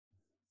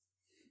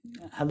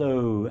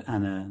Hello,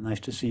 Anna. Nice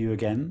to see you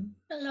again.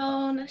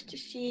 Hello, nice to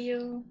see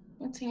you.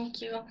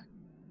 Thank you.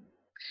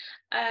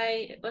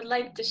 I would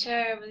like to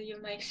share with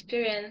you my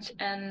experience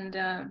and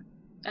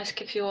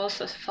ask if you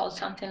also felt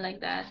something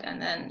like that,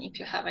 and then if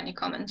you have any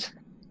comments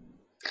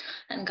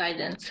and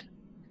guidance.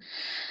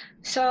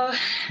 So,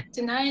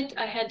 tonight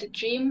I had a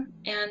dream,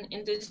 and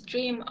in this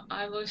dream,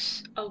 I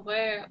was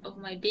aware of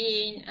my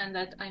being and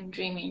that I'm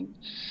dreaming.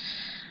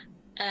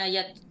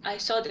 Yet I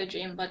saw the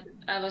dream, but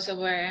I was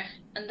aware.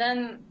 And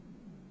then,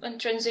 when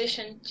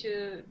transition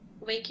to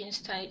waking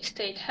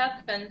state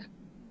happened,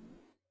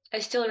 I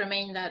still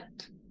remain that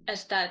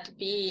as that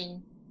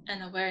being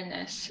and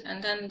awareness.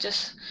 And then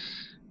just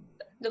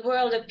the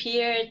world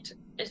appeared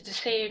as the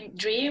same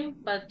dream,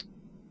 but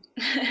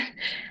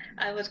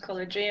I would call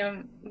it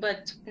dream,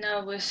 but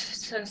now with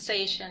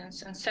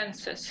sensations and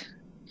senses.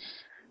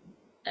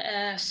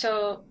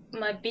 So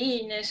my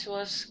beingness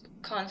was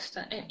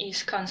constant and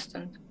is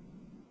constant.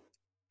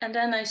 And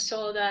then I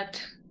saw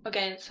that,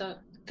 okay, so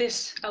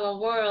this, our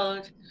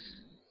world,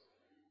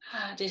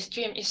 this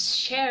dream is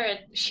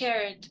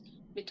shared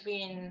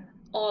between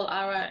all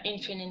our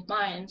infinite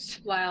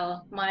minds,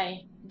 while my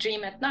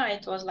dream at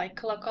night was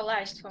like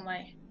localized for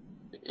my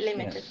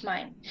limited Yes.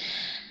 mind.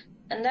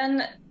 And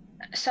then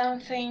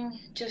something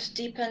just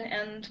deepened,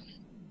 and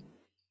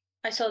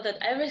I saw that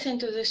everything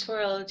to this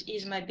world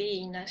is my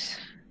beingness,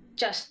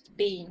 just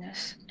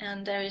beingness,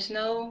 and there is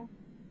nothing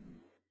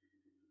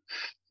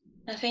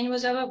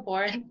was ever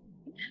born.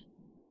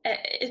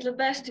 The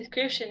best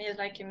description is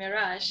like a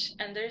mirage,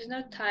 and there is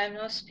no time,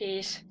 no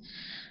space,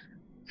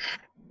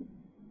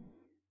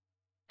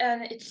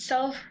 and it's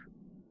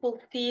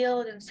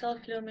self-fulfilled and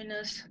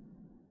self-luminous.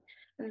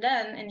 And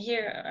then in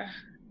here,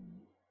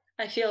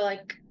 I feel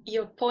like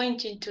you're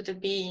pointing to the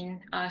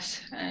being,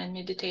 us, and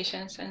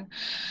meditations, and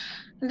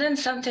then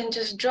something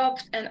just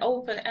dropped and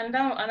opened, and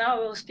I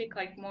will speak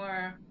like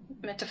more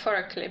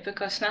metaphorically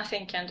because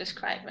nothing can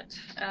describe it.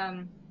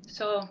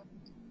 So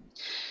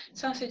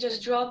something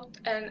just dropped,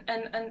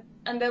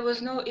 and there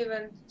was no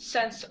even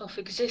sense of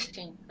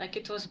existing, like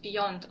it was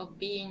beyond of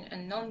being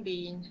and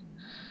non-being.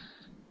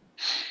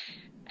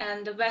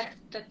 And the best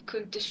that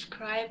could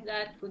describe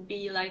that would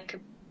be like a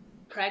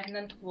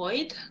pregnant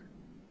void.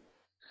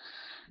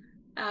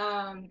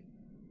 Um,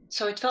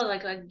 so it felt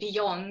like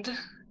beyond,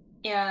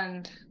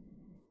 and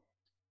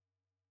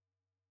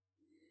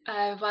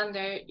I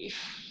wonder if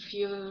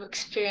you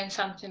experience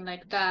something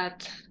like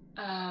that,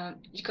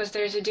 because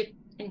there's a deep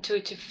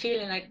intuitive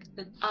feeling like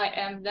that I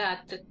am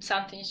that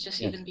something is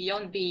just Yes. even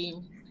beyond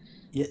being.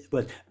 Yeah.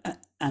 But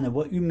Anna,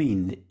 what you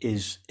mean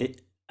is,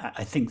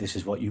 I think this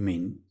is what you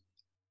mean.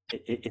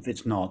 If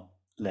it's not,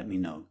 let me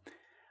know.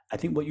 I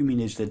think what you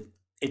mean is that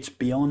it's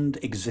beyond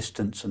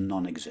existence and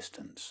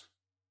non-existence.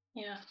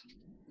 Yeah.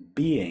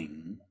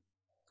 Being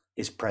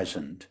is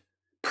present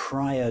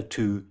prior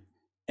to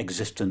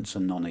existence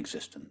and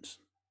non-existence.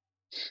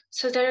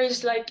 So there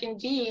is like in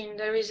being,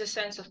 there is a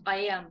sense of I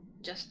am,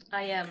 just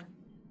I am,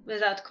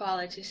 without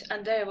qualities,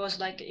 and there was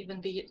like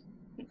even be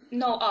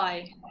no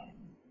I.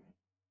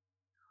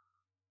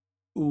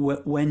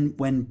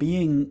 When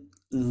being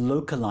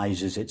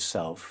localizes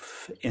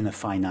itself in a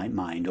finite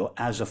mind or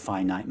as a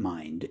finite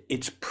mind,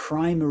 its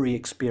primary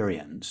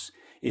experience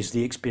is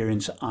the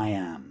experience I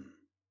am.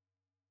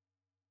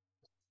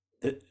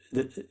 The,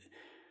 the,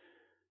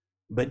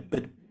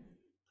 but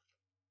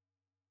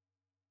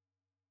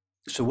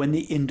so when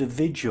the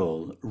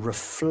individual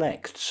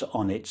reflects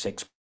on its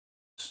experience,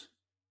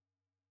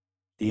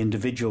 the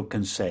individual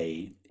can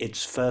say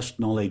its first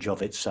knowledge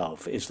of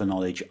itself is the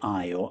knowledge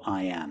I or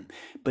I am.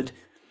 But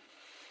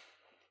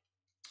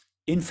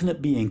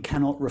infinite being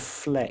cannot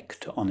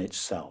reflect on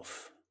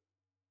itself,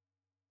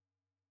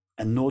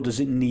 and nor does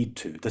it need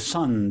to. The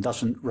sun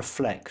doesn't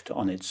reflect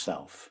on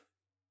itself.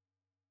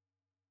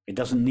 It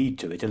doesn't need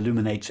to. It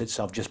illuminates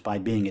itself just by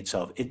being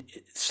itself.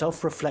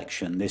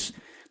 Self-reflection, this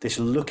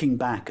looking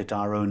back at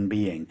our own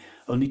being,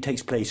 only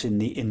takes place in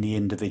the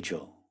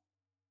individual.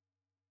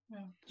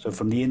 Mm. So,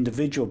 from the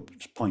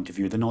individual's point of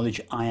view, the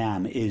knowledge I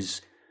am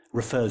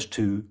refers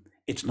to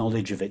its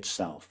knowledge of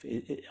itself.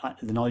 The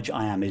knowledge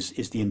I am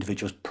is the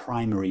individual's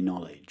primary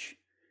knowledge,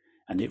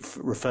 and it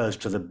refers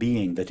to the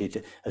being that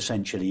it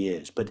essentially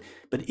is. But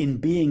in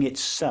being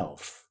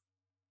itself,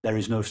 there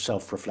is no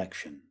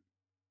self-reflection.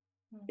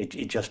 Mm.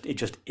 It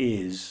just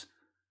is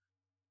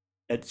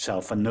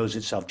itself and knows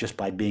itself just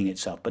by being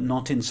itself, but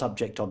not in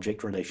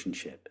subject-object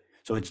relationship.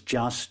 So it's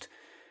just.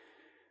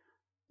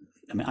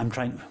 I mean, I'm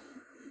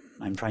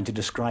trying to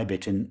describe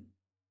it in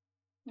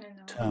I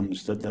know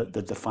terms that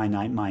the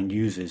finite mind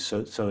uses. So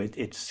it's it's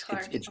it's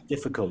hard. it's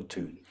difficult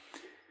to,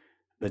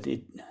 but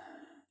it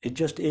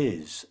just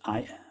is.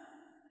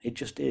 It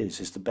just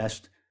is the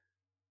best.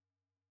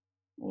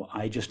 Or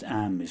I just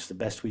am is the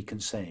best we can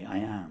say. I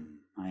am.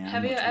 I am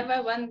Have you what I.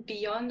 ever went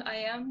beyond I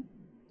am?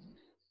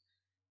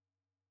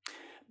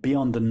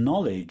 Beyond the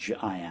knowledge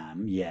I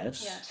am,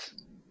 yes. Yes.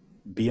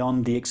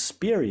 Beyond the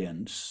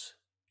experience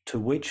to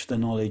which the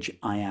knowledge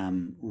I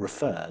am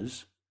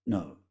refers,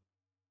 no.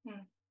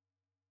 Mm.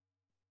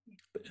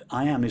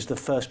 I am is the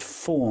first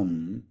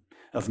form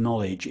of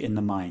knowledge in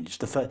the mind.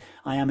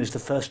 I am is the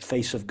first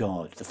face of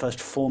God, the first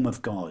form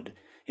of God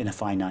in a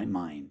finite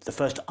mind, the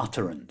first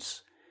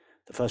utterance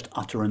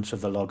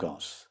of the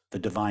Logos, the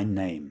divine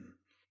name,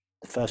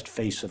 the first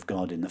face of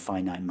God in the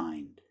finite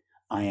mind.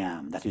 I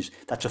am.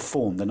 That's a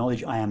form. The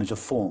knowledge I am is a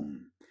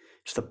form.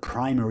 It's the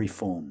primary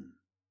form.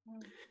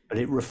 But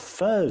it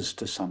refers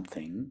to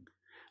something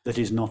that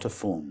is not a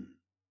form.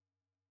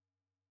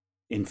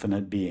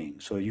 Infinite being.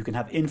 So you can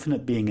have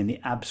infinite being in the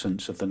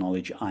absence of the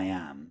knowledge I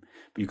am,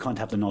 but you can't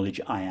have the knowledge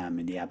I am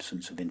in the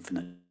absence of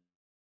infinite.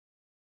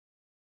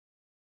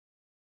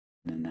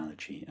 An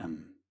analogy.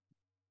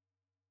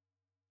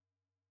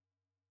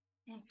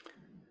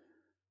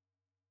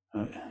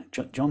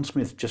 John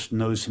Smith just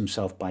knows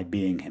himself by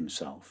being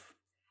himself.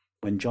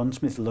 When John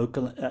Smith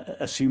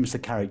assumes the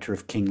character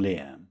of King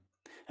Lear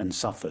and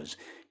suffers,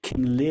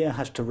 King Lear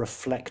has to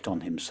reflect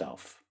on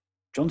himself.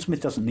 John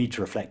Smith doesn't need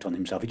to reflect on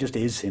himself. He just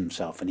is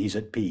himself and he's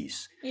at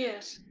peace.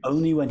 Yes.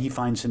 Only when he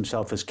finds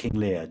himself as King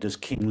Lear does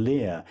King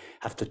Lear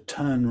have to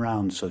turn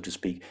round, so to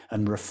speak,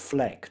 and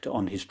reflect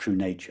on his true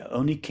nature.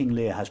 Only King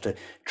Lear has to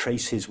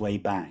trace his way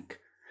back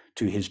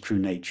to his true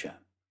nature.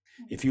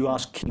 If you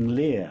ask King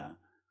Lear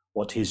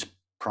what his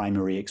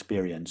primary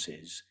experience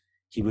is,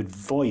 he would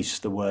voice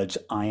the words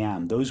I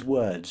am. Those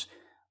words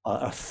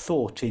are a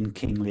thought in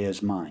King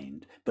Lear's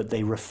mind, but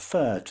they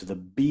refer to the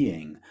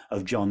being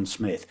of John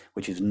Smith,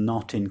 which is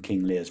not in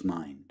King Lear's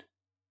mind.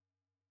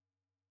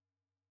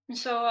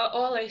 So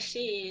all I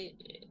see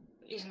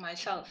is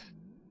myself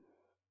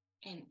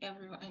in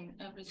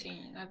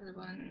everything,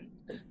 everyone,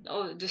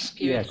 or the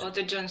spirit, Yes. or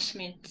the John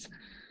Smith.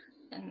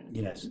 And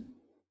yes.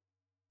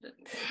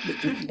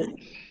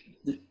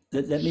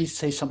 Let me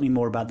say something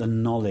more about the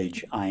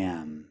knowledge I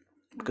am,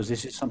 because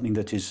this is something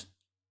that is,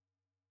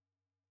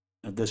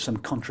 there's some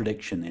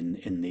contradiction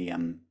in the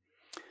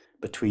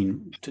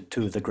between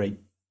two of the great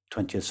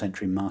 20th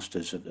century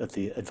masters of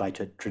the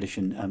Advaita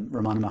tradition,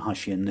 Ramana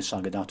Maharshi and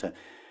Nisargadatta.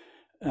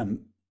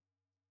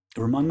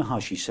 Ramana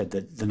Maharshi said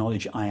that the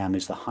knowledge I am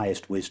is the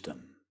highest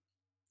wisdom.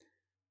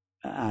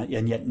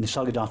 And yet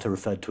Nisargadatta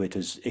referred to it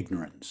as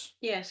ignorance.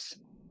 Yes.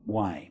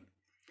 Why?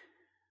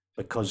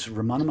 Because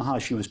Ramana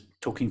Maharshi was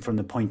talking from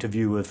the point of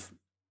view of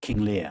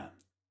King Lear.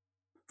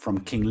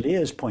 From King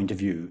Lear's point of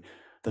view,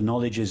 the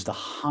knowledge is the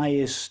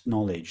highest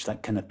knowledge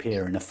that can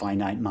appear in a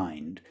finite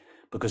mind,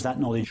 because that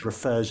knowledge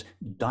refers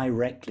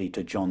directly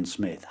to John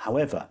Smith.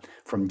 However,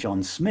 from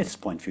John Smith's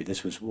point of view,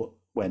 this was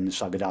when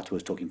Nisargadatta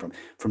was talking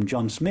from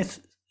John Smith's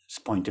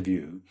point of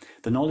view,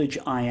 the knowledge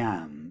I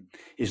am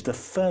is the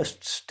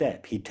first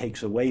step he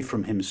takes away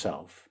from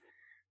himself,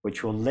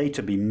 which will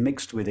later be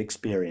mixed with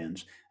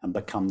experience and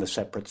become the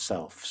separate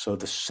self. So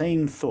the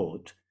same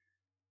thought,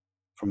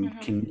 from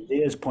King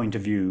Lear's point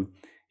of view,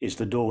 is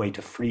the doorway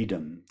to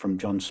freedom. From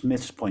John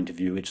Smith's point of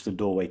view, it's the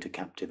doorway to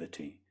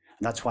captivity.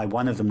 And that's why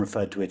one of them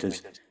referred to it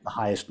as the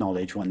highest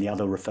knowledge, when the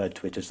other referred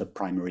to it as the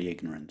primary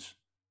ignorance.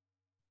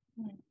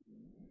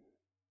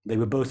 They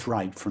were both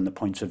right from the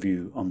points of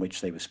view on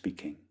which they were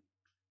speaking.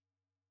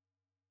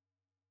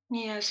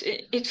 Yes,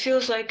 it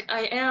feels like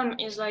I am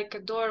is like a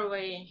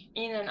doorway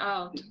in and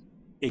out.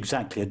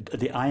 Exactly.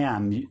 The I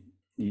am,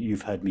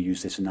 you've heard me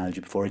use this analogy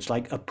before, it's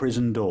like a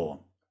prison door.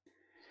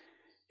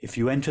 If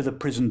you enter the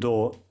prison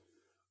door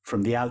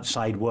from the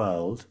outside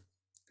world,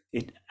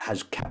 it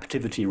has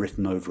captivity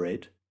written over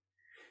it.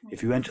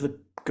 If you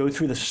go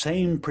through the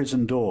same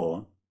prison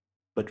door,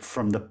 but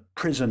from the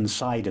prison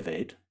side of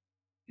it,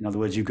 in other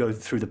words, you go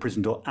through the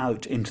prison door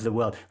out into the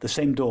world, the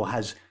same door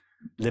has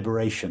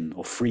liberation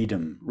or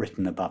freedom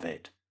written above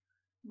it.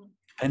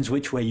 Depends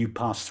which way you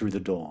pass through the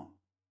door.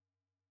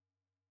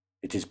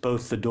 It is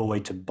both the doorway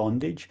to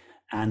bondage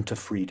and to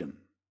freedom.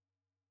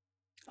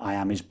 I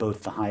am is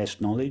both the highest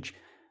knowledge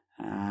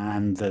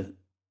and the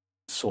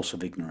source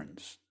of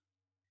ignorance.